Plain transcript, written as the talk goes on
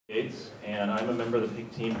And I'm a member of the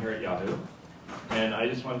Pig team here at Yahoo. And I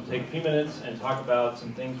just wanted to take a few minutes and talk about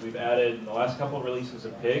some things we've added in the last couple of releases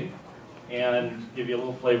of Pig and give you a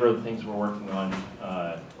little flavor of the things we're working on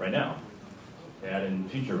right now to add in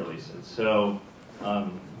future releases. So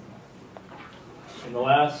in the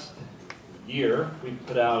last year, we've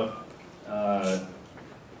put out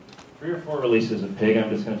 3 or 4 releases of Pig. I'm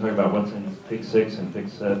just going to talk about what's in Pig 6 and Pig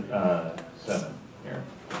 7 here.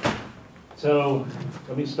 So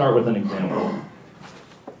let me start with an example.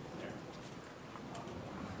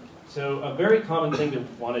 So a very common thing to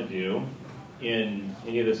want to do in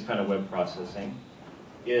any of this kind of web processing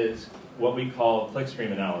is what we call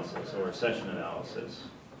clickstream analysis or session analysis.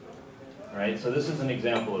 All right, so this is an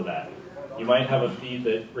example of that. You might have a feed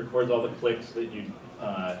that records all the clicks that you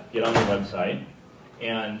get on your website,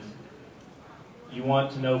 and you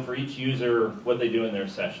want to know for each user what they do in their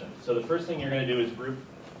session. So the first thing you're going to do is group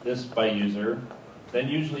this by user. Then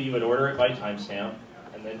usually you would order it by timestamp,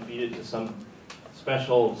 and then feed it to some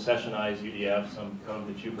special sessionized UDF, some code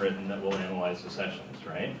that you've written that will analyze the sessions,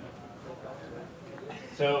 right?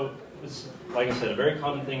 So this, like I said, a very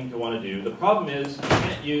common thing to want to do. The problem is you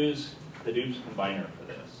can't use Hadoop's combiner for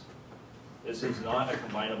this. This is not a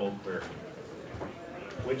combinable query,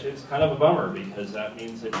 which is kind of a bummer because that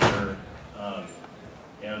means that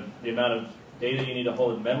the amount of data you need to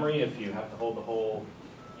hold in memory, if you have to hold the whole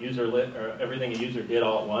user lit or everything a user did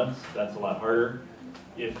all at once, that's a lot harder.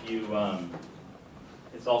 If you,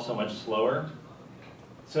 it's also much slower.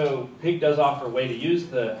 So Pig does offer a way to use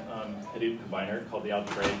the Hadoop combiner called the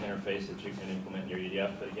algebraic interface that you can implement in your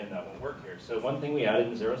UDF, but again, that won't work here. So one thing we added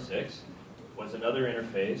in 0.6 was another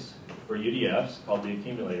interface for UDFs called the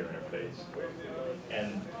accumulator interface.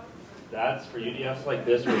 And that's for UDFs like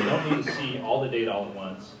this where you don't need to see all the data all at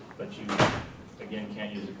once, but you, again,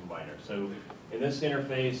 can't use a combiner. So in this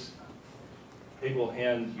interface, Pig will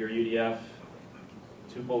hand your UDF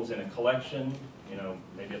tuples in a collection,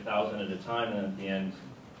 maybe 1,000 at a time, and then at the end,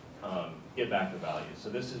 get back the value. So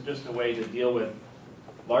this is just a way to deal with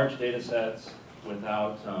large data sets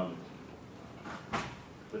without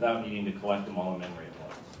needing to collect them all in memory at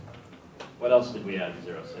once. What else did we add in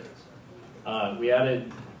 0.6? We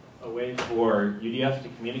added a way for UDFs to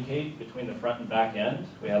communicate between the front and back end.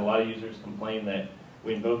 We had a lot of users complain that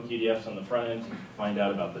we invoked UDFs on the front end to find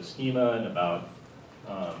out about the schema and about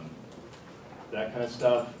that kind of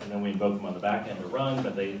stuff, and then we invoked them on the back end to run,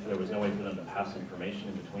 but there was no way for them to pass information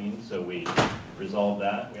in between, so we resolved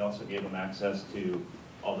that. We also gave them access to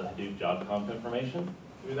all the Hadoop job comp information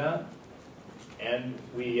through that. And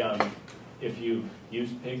we, if you've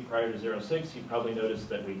used Pig prior to 0.6, you probably noticed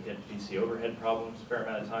that we hit VC overhead problems a fair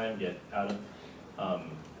amount of time, get out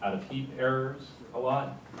of heap errors a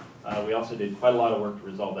lot. We also did quite a lot of work to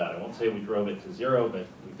resolve that. I won't say we drove it to 0, but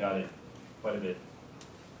we got it quite a bit,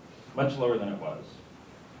 much lower than it was.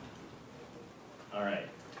 All right,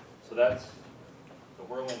 so that's the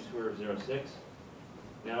whirlwind tour of 0.6.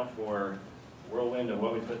 Now for whirlwind of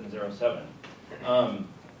what we put in 0.7.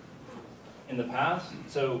 In the past,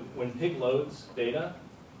 so when Pig loads data,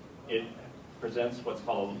 it presents what's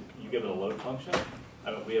called, you give it a load function.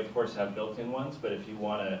 We of course have built-in ones, but if you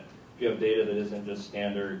have data that isn't just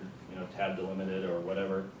standard, tab delimited or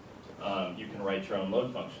whatever, you can write your own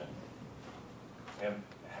load function. We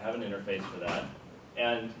have an interface for that.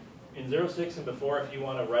 And in 0.6 and before, if you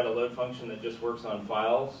want to write a load function that just works on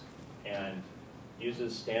files and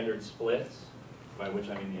uses standard splits, by which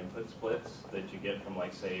I mean the input splits that you get from,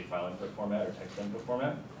 like, say, file input format or text input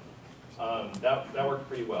format, that worked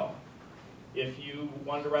pretty well. If you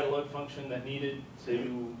wanted to write a load function that needed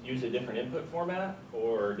to use a different input format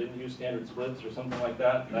or didn't use standard splits or something like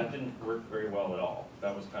that, that didn't work very well at all.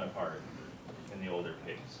 That was kind of hard in the older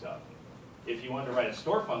Pig stuff. If you wanted to write a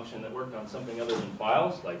store function that worked on something other than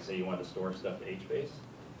files, like say you wanted to store stuff to HBase,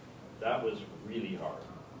 that was really hard,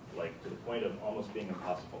 like to the point of almost being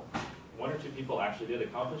impossible. 1 or 2 people actually did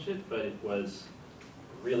accomplish it, but it was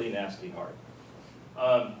really nasty hard.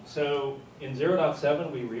 So in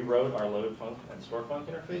 0.7, we rewrote our load func and store func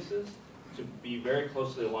interfaces to be very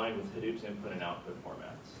closely aligned with Hadoop's input and output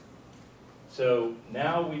formats. So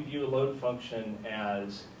now we view a load function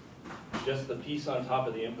as just the piece on top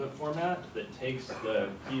of the input format that takes the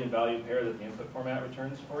key and value pair that the input format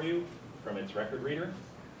returns for you from its record reader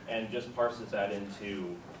and just parses that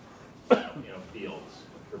into fields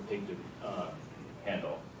for Pig to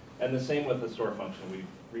handle. And the same with the store function.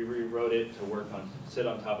 We rewrote it to sit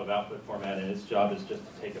on top of output format, and its job is just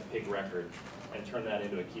to take a Pig record and turn that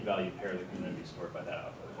into a key value pair that can then be stored by that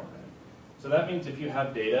output format. So that means if you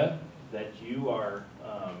have data that you are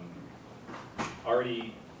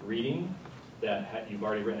already reading that you've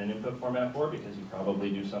already written an input format for because you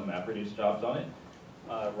probably do some MapReduce jobs on it.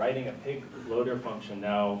 Writing a pig loader function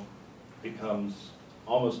now becomes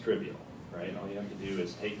almost trivial, right? All you have to do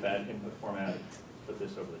is take that input format, put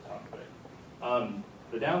this over the top of it.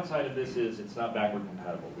 The downside of this is it's not backward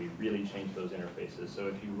compatible. We really changed those interfaces. So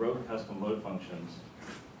if you wrote custom load functions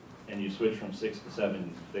and you switch from 6 to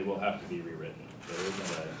 7, they will have to be rewritten. So there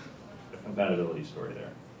isn't a compatibility story there.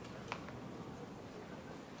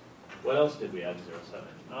 What else did we add to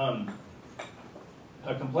 07?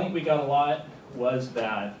 A complaint we got a lot was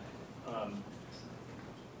that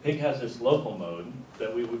Pig has this local mode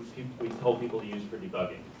that we told people to use for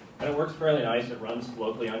debugging. And it works fairly nice. It runs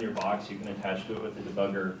locally on your box. You can attach to it with the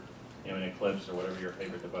debugger, in Eclipse or whatever your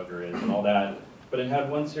favorite debugger is and all that. But it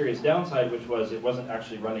had one serious downside, which was it wasn't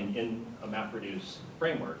actually running in a MapReduce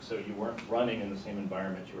framework. So you weren't running in the same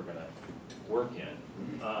environment you were going to work in.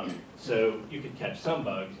 So you could catch some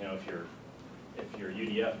bugs. If your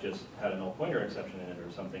UDF just had a null pointer exception in it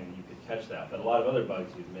or something, you could catch that. But a lot of other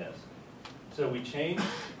bugs you'd miss. So we changed.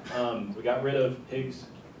 We got rid of Pig's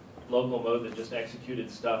local mode that just executed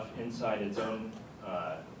stuff inside its own,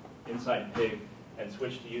 inside Pig, and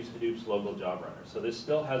switched to use Hadoop's local job runner. So this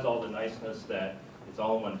still has all the niceness that it's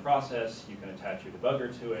all in one process. You can attach your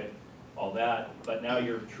debugger to it, all that. But now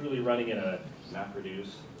you're truly running in a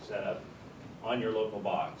MapReduce setup on your local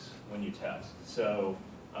box when you test. So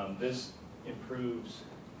this improves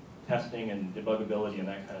testing and debuggability and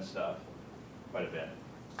that kind of stuff quite a bit.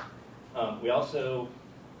 We also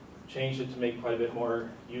changed it to make quite a bit more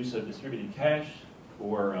use of distributed cache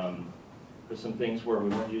for some things where we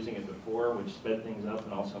weren't using it before, which sped things up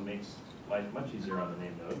and also makes life much easier on the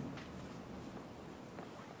name node.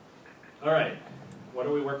 All right, what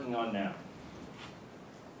are we working on now?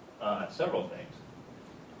 Several things.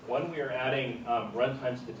 One, we are adding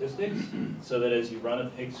runtime statistics so that as you run a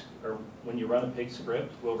Pig, or when you run a Pig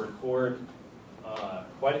script, we'll record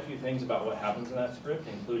quite a few things about what happens in that script,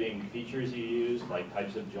 including features you use, like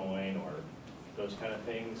types of join or those kind of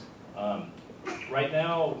things. Right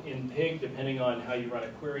now in Pig, depending on how you run a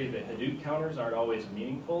query, the Hadoop counters aren't always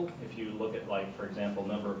meaningful. If you look at, like, for example,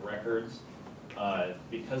 number of records,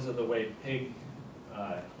 because of the way Pig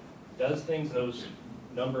does things, those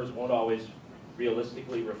numbers won't always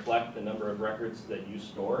realistically reflect the number of records that you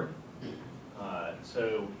stored.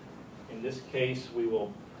 So in this case, we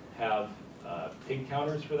will have Pig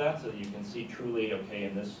counters for that, so that you can see truly, okay,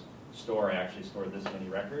 in this store I actually stored this many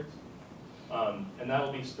records. And that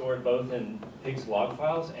will be stored both in Pig's log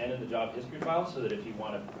files and in the job history files, so that if you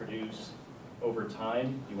want to produce over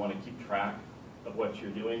time, you want to keep track of what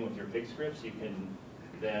you're doing with your Pig scripts, you can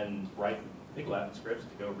then write Piglab scripts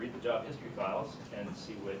to go read the job history files and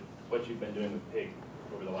see what you've been doing with Pig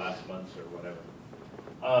over the last months or whatever.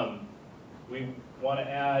 We want to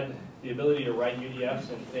add the ability to write UDFs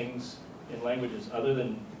and things in languages other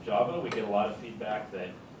than Java. We get a lot of feedback that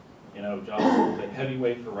Java is a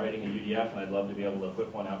heavyweight for writing a UDF, and I'd love to be able to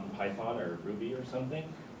put one out in Python or Ruby or something.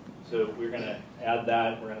 So we're going to add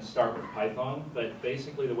that. We're going to start with Python, but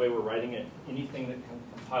basically the way we're writing it, anything that can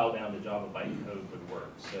compile down to Java bytecode would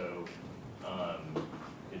work. So you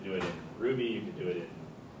could do it in Ruby, you could do it in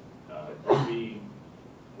Ruby,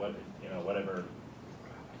 whatever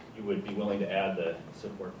you would be willing to add the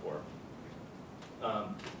support for.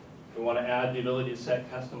 We want to add the ability to set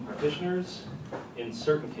custom partitioners in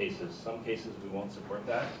certain cases. Some cases we won't support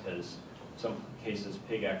that because some cases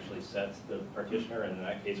Pig actually sets the partitioner, and in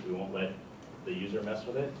that case we won't let the user mess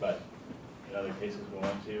with it, but in other cases we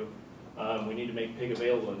want to. We need to make Pig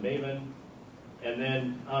available in Maven. And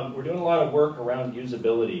then we're doing a lot of work around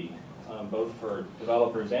usability, both for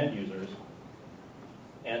developers and users.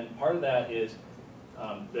 And part of that is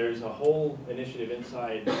there's a whole initiative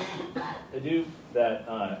inside Hadoop that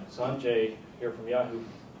Sanjay here from Yahoo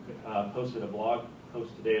posted a blog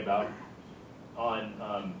post today about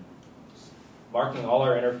on marking all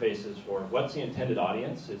our interfaces for what's the intended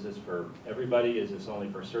audience. Is this for everybody? Is this only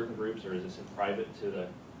for certain groups, or is this private to the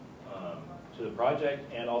project?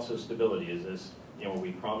 And also stability. Is this, are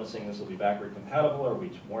we promising this will be backward compatible? Or are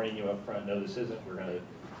we warning you up front? No, this isn't. We're going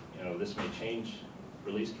to, this may change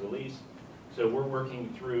release to release. So we're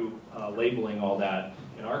working through labeling all that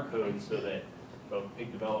in our code so that both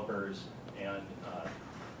Pig developers and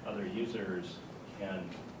other users can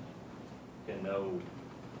know,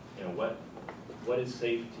 what is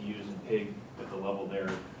safe to use in Pig at the level they're,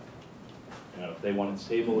 if they want it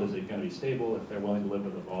stable, is it going to be stable? If they're willing to live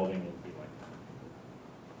with evolving, it'd be like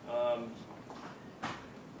that.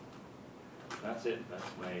 That's it. That's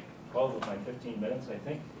my 12 of my 15 minutes, I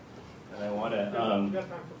think. And I want to, You got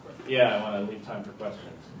time for questions? yeah, I want to leave time for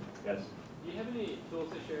questions. Yes? Do you have any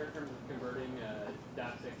tools to share in terms of converting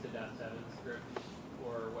 .6 to .7 scripts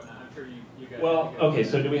or whatnot? I'm sure you guys. Well, okay,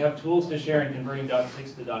 so do we have tools to share in converting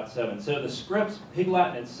 .6 to .7? So the scripts, Pig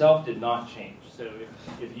Latin itself did not change. So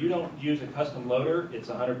if you don't use a custom loader, it's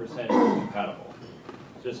 100% compatible,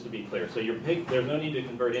 just to be clear. So your Pig, there's no need to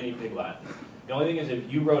convert any Pig Latin. The only thing is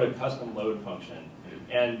if you wrote a custom load function,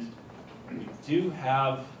 and we do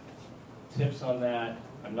have tips on that.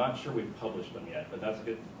 I'm not sure we've published them yet, but that's a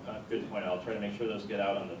good point. I'll try to make sure those get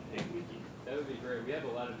out on the Pig wiki. That would be great. We have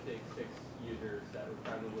a lot of Pig 6 users that would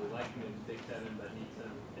probably like moving Pig 7, but need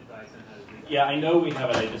some advice on how to do that. Yeah, I know we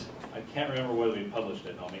have it. I can't remember whether we published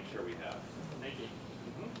it, and I'll make sure we have. Thank you.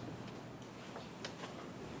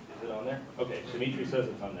 Is it on there? Okay, Dimitri says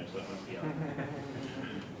it's on there, so it must be on there.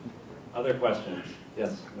 Other questions?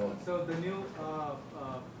 Yes, Nolan. So the new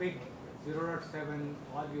Pig 0.7,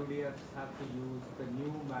 all UDFs have to use the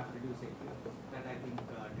new MapReduce API that I think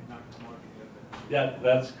did not come out here. Yeah,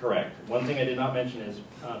 that's correct. One thing I did not mention is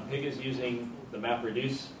Pig is using the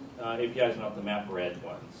MapReduce APIs, not the MapRed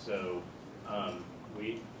ones. So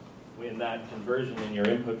we in that conversion in your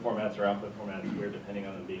input formats or output formats, we're depending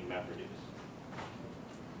on them being MapReduce.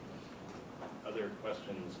 Other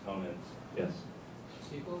questions, comments? Yes?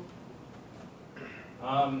 SQL?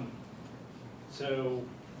 So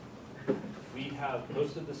we have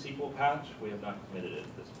posted the SQL patch. We have not committed it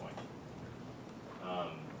at this point.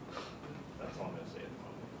 That's all I'm going to say at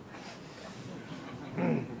the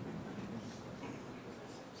moment.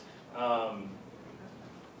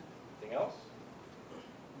 Anything else?